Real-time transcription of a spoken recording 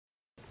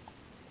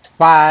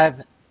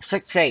5,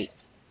 6, 8,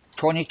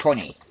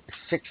 2020,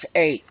 6,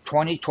 8,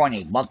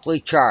 2020 monthly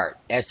chart.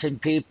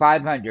 S&P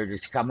 500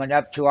 is coming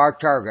up to our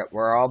target.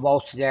 We're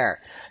almost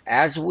there.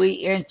 As we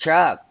inch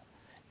up,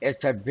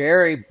 it's a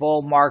very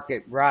bull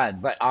market run,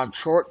 but on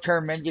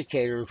short-term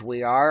indicators,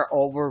 we are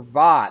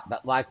overbought.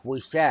 But like we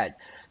said,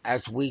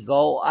 as we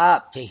go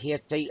up to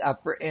hit the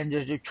upper end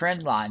of the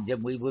trend line,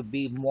 then we would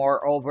be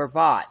more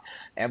overbought.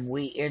 And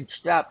we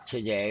inched up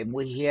today, and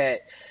we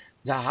hit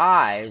the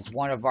high is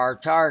one of our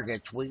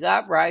targets. We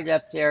got right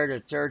up there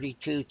to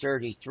 32,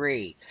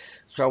 33.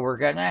 So we're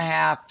going to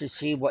have to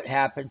see what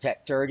happens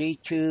at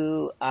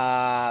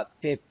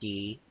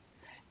 32.50.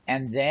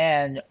 And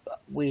then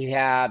we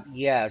have,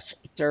 yes,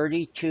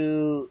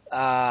 32.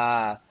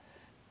 We're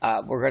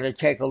going to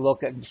take a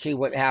look and see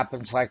what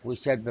happens, like we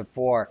said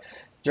before.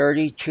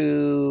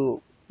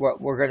 32,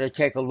 we're going to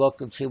take a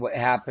look and see what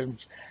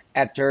happens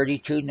at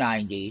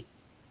 32.90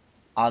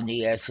 on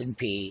the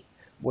S&P,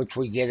 which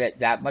we get it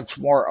that much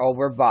more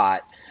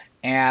overbought.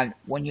 And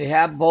when you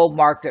have bull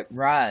market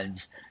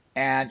runs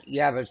and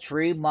you have a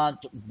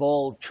 3-month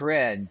bull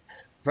trend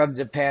from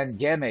the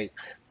pandemic,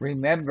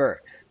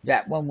 remember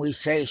that when we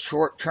say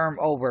short-term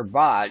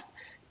overbought,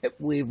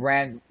 we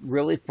ran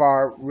really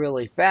far,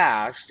 really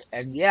fast,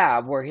 and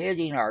yeah, we're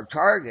hitting our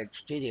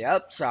targets to the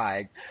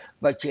upside,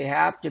 but you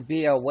have to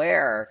be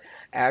aware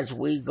as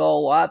we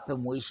go up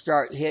and we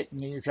start hitting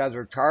these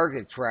other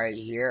targets right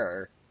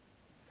here.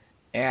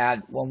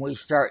 And when we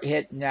start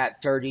hitting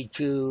that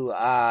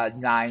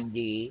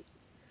 32.90,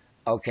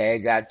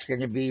 okay, that's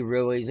going to be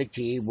really the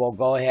key. We'll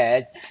go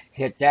ahead,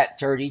 hit that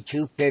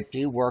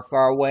 32.50, work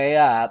our way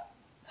up.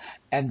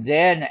 And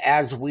then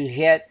as we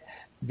hit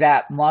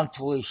that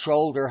monthly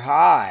shoulder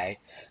high,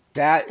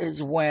 that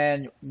is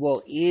when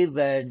we'll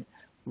even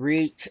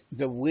reach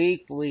the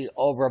weekly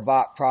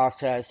overbought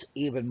process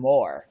even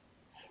more.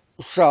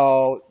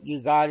 So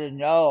you got to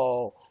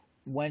know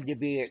when to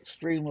be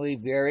extremely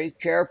very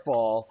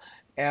careful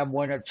and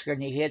when it's going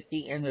to hit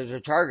the end of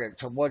the target.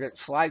 So what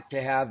it's like to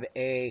have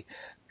a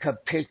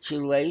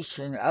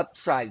capitulation,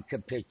 upside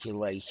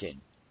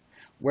capitulation,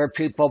 where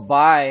people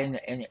buy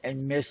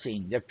and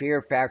missing, the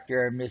fear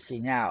factor of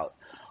missing out.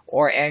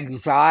 Or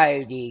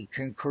anxiety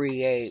can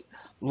create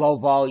low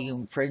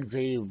volume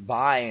frenzy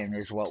buying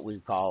is what we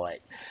call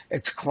it.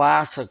 It's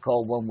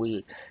classical when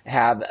we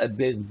have a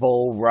big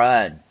bull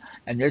run.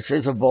 And this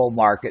is a bull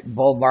market.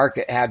 Bull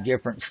market have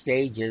different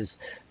stages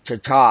to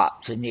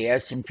tops, and the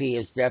S&P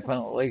is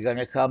definitely going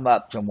to come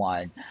up to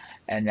one.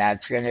 And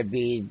that's going to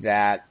be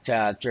that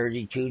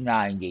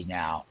 32.90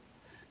 now.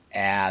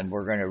 And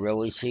we're going to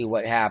really see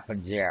what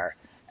happens there.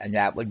 And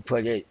that would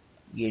put it,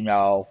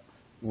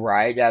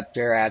 right up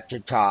there at the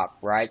top.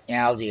 Right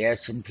now, the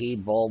S&P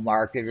bull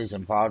market is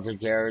in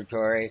positive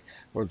territory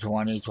for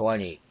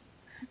 2020.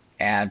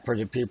 And for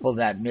the people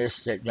that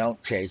missed it, don't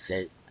chase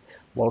it.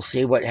 We'll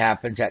see what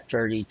happens at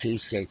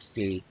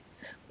 32.60.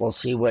 We'll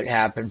see what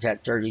happens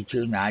at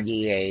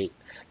 32.98.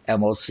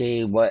 And we'll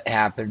see what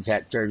happens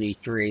at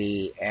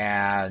 33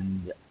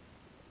 and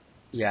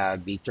yeah,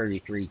 it'd be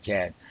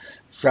 33.10.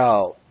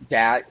 So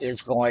that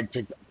is going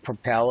to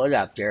propel it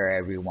up there,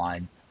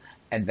 everyone.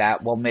 And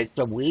that will make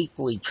the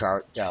weekly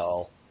chart,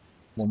 though,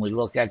 when we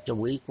look at the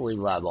weekly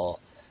level,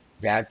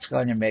 that's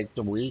going to make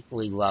the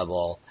weekly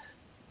level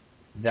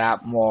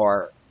that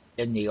more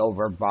in the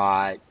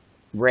overbought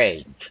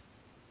range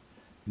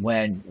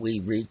when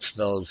we reach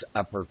those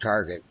upper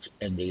targets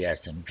in the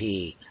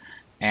S&P.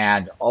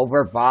 And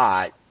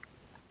overbought,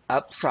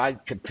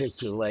 upside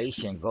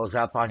capitulation goes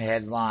up on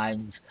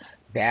headlines,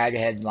 bad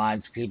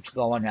headlines, keeps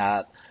going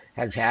up,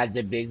 has had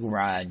the big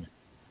run.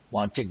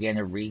 Once again,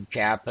 a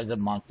recap of the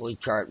monthly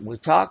chart. We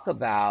talk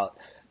about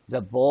the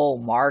bull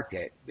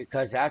market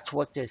because that's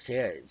what this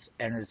is.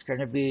 And it's going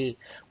to be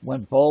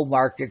when bull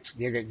markets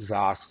get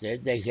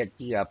exhausted, they hit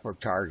the upper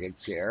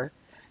targets here.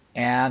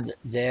 And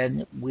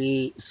then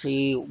we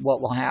see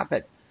what will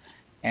happen.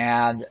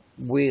 And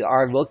we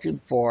are looking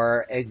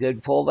for a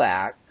good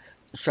pullback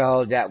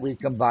so that we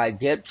can buy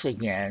dips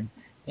again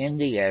in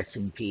the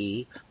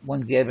S&P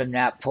when given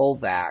that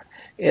pullback.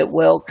 It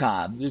will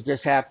come. You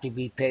just have to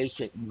be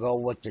patient and go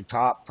with the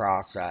top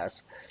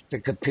process. The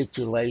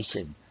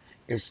capitulation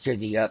is to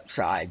the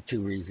upside,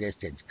 to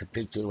resistance.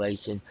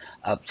 Capitulation,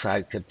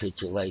 upside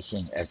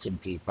capitulation,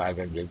 S&P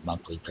 500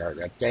 monthly chart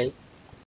update.